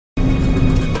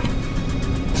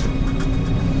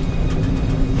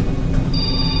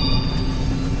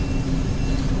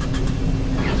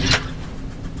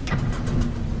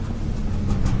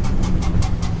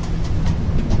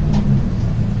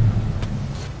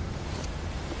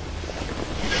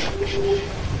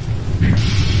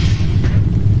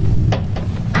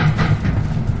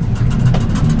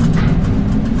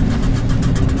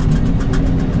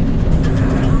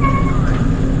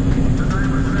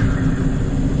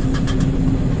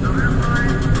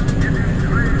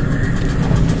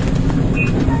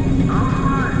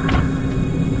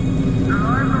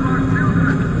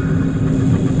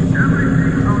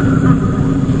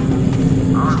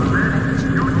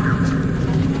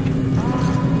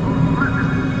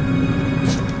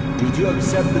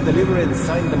accept the delivery and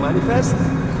sign the manifest?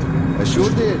 I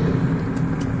sure did.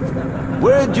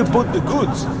 Where'd you put the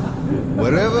goods?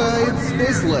 Wherever I had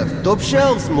space left. Top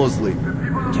shelves, mostly.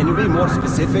 Can you be more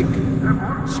specific?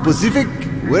 Specific?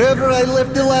 Wherever I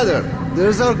left the ladder.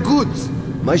 There's our goods.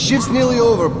 My shift's nearly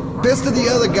over. Pester the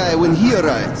other guy when he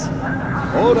arrives.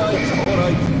 All right, all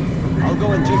right. I'll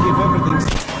go and check if everything's...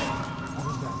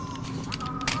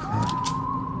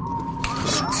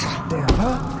 There,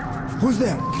 huh? Who's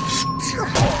there?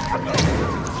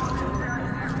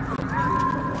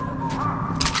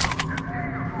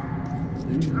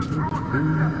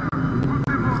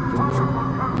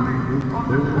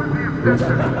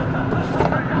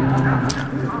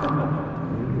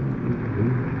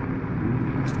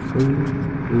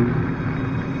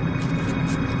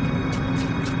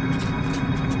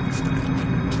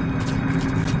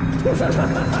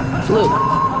 Look,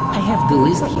 I have the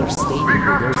list here stating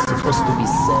that there's supposed to be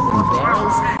 7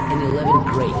 barrels and 11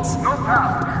 crates.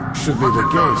 Should be the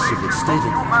case if it's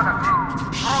stated.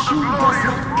 Sure does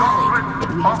not got it, but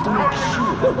we have to make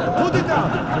sure. Put it down!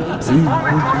 Crates Hey,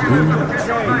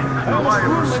 I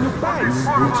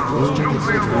was cool when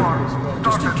you pass.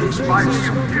 Just in case we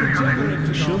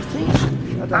sure thing.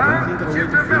 I don't think I'll wait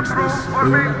to fix this.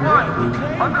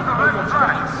 Under the red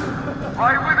flags.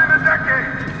 By within a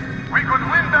decade, we could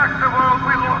win back the world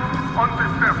we lost on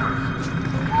this surface.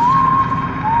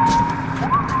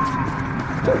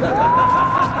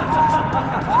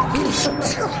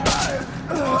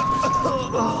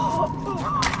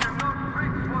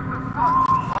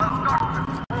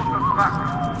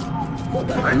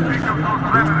 I speak of those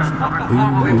remnants of a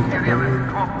global imperialist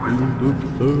corporate,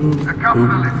 the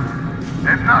capitalists,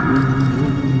 and not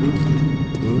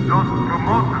those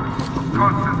promoters of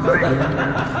concentration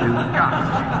and gas.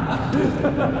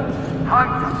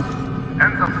 Hunt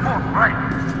and the Fourth Reich,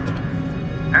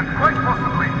 and quite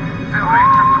possibly the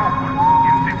Ranger cohorts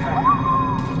in Pt4.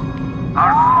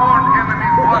 Our sworn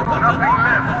enemies want nothing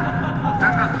less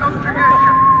than the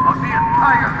subjugation of the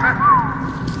entire vessel,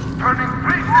 turning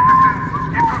free citizens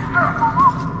into serfs,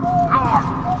 lords,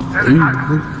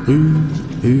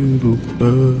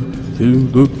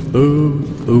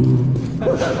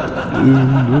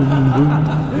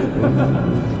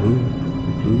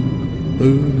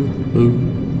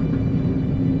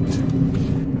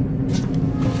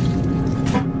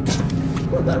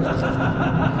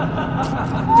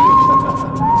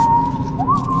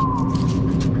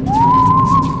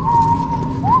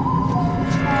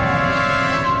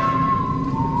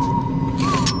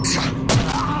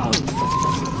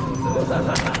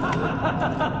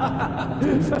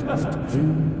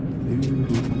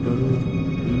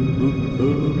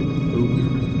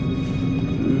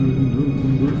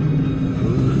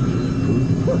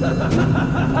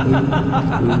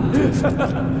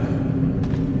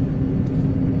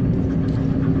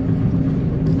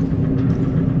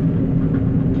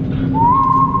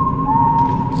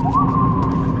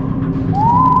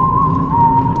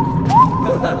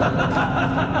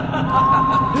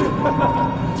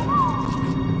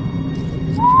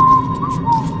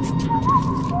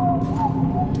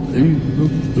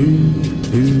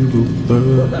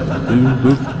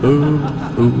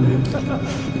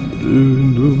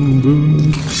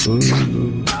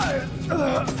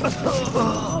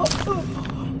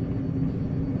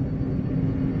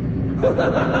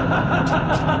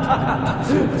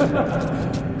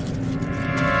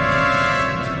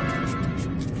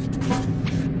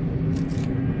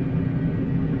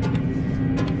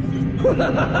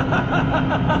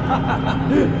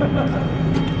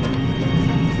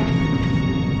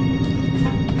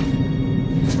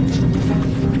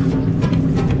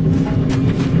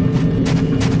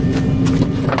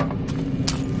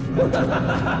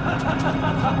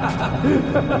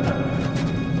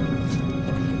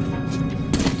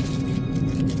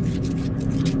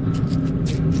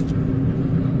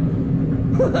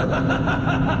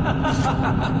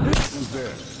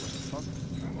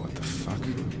 What the fuck?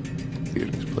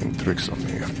 Feeling's playing tricks on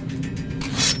me here.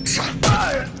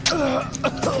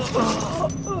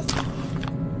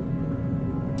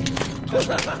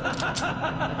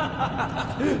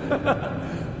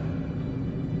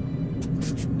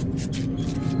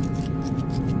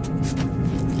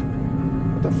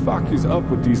 What the fuck is up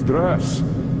with these drafts?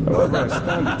 However I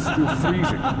stand, it's still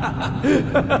freezing.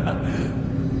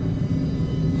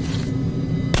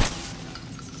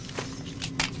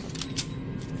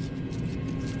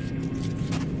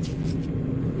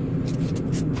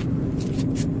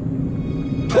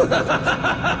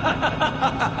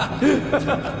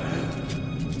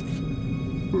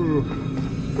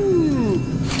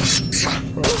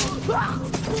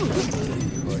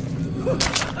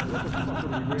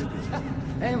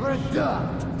 And we're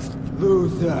done.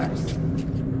 Losers.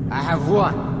 I have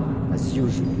won, as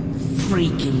usual.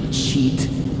 Freaking cheat.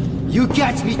 You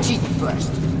catch me cheating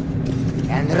first.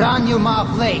 And run your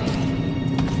mouth late.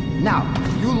 Now,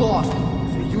 you lost,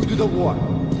 so you do the war.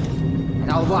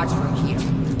 And I'll watch from here.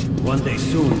 One day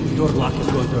soon, your luck is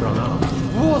going to run out.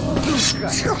 Вот сука!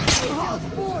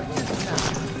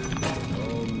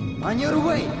 On your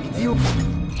way, idiot!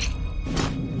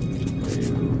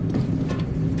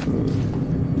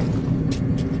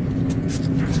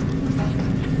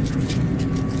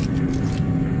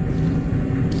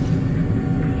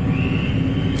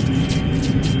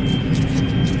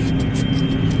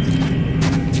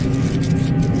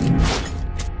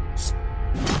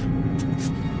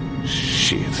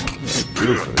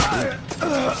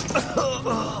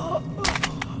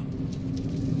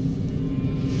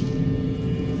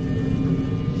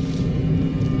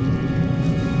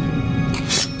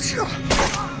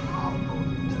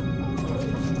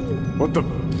 What the?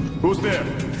 Who's there?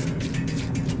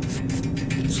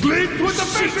 Sleep with the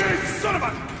fishes! Son of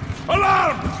a...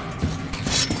 Alarm!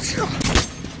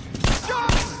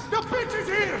 The bitch is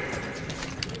here!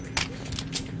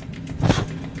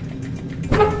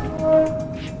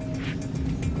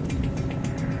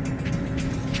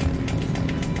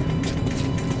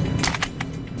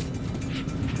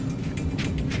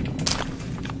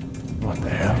 What the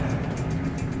hell?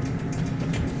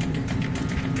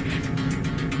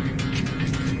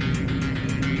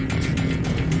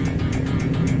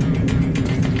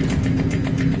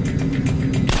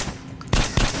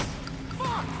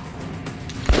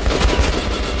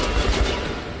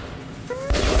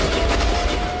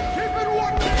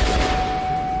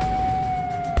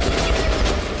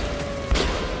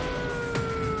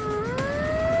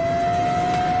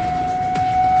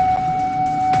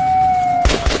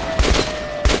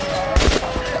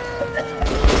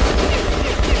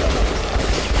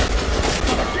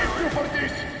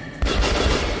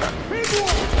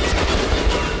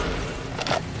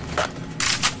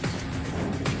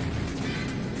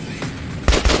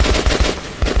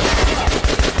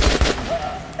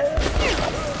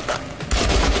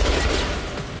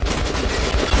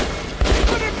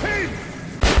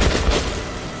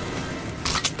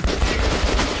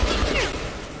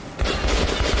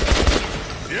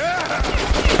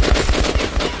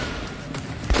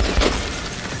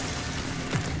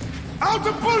 Out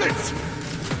of bullets!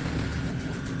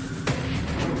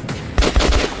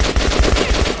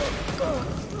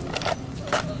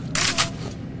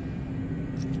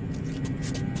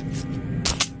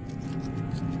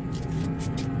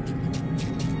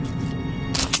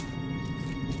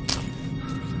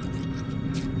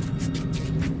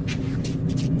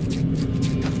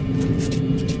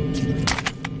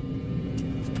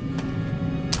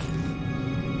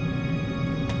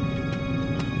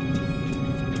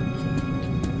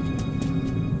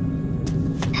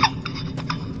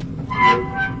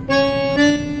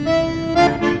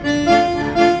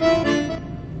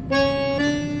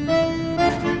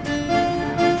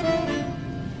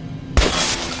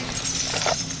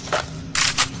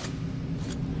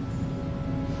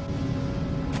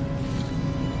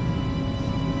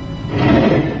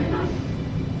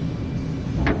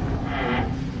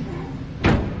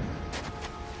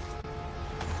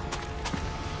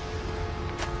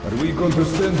 Are we going to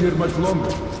stand here much longer?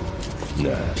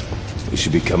 Nah. They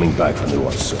should be coming back when they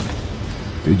want soon.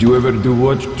 Did you ever do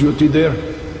watch duty there?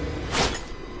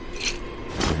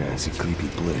 Yeah, it's a creepy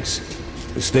place.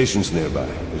 The station's nearby.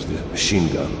 There's the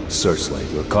machine gun, searchlight.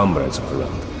 Your comrades are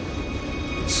around.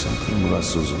 But something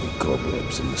rustles in the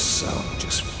cobwebs and the sound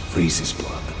just freezes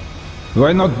blood.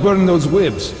 Why not burn those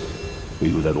webs? We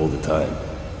do that all the time.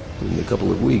 In a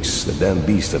couple of weeks, the damn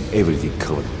beasts have everything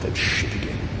covered with that shit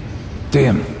again.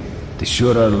 Damn. They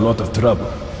sure are a lot of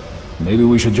trouble. Maybe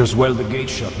we should just weld the gate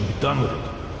shut and be done with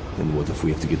it. Then what if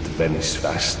we have to get to Venice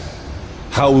fast?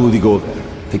 How will we go there?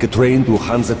 Take a train to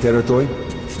Hansa territory?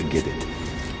 Forget it.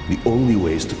 The only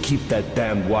way is to keep that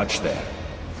damn watch there.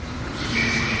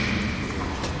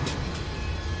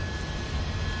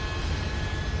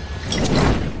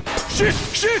 Shit!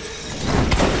 Shit!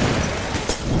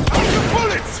 Out the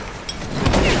bullets!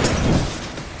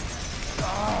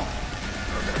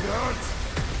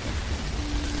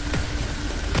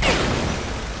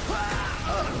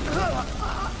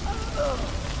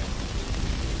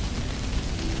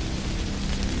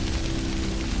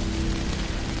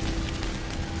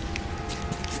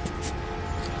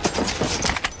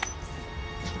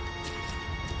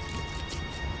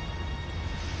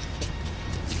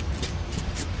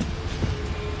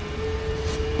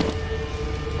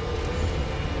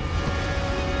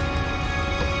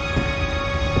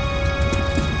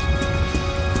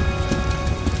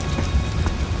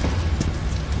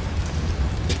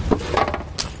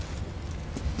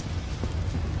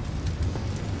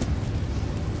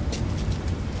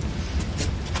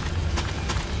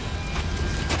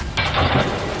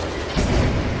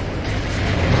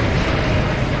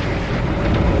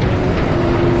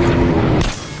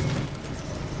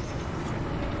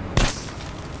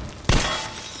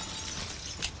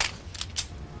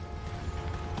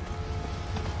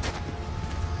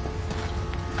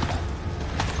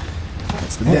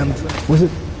 The damn... Was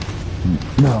it?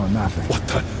 No, nothing. What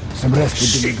the? Some rest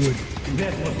would do me good.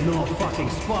 That was no fucking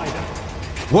spider.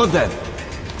 What then?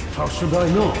 How should I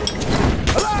know?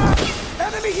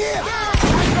 Enemy here!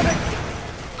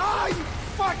 You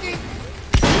fucking...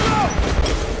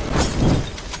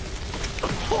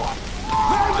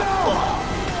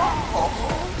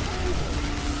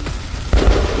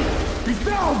 He's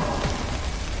down!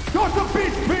 Got the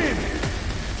beast pin!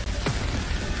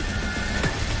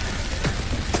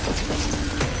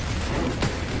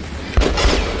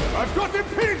 I've got him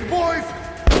pinned, boys!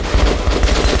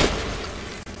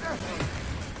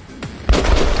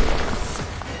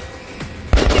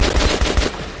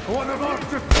 One of us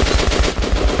just...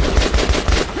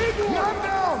 Hit one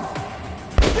down!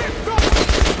 Get some!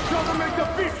 Gotta make the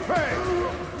beast pay!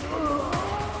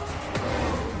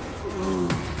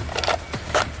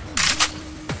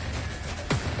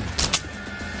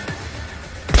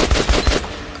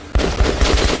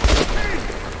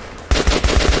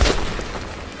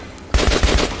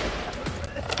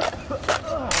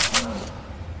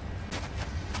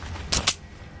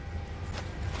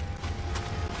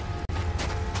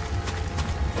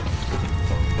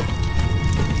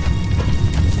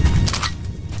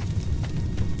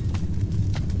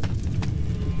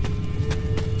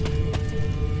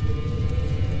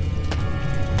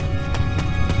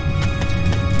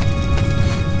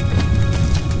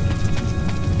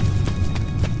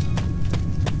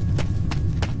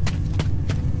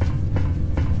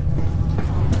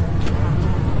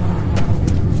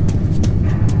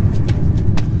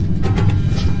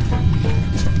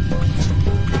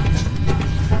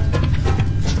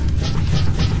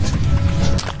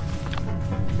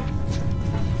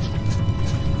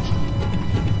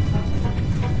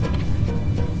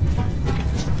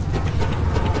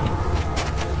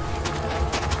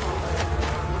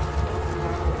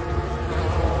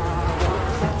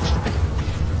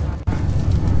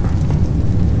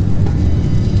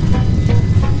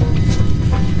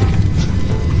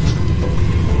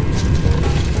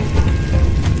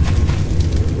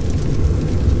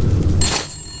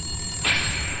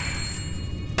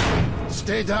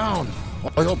 Stay down,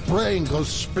 or your brain goes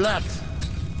splat.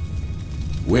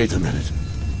 Wait a minute.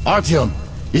 Artyom,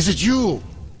 is it you?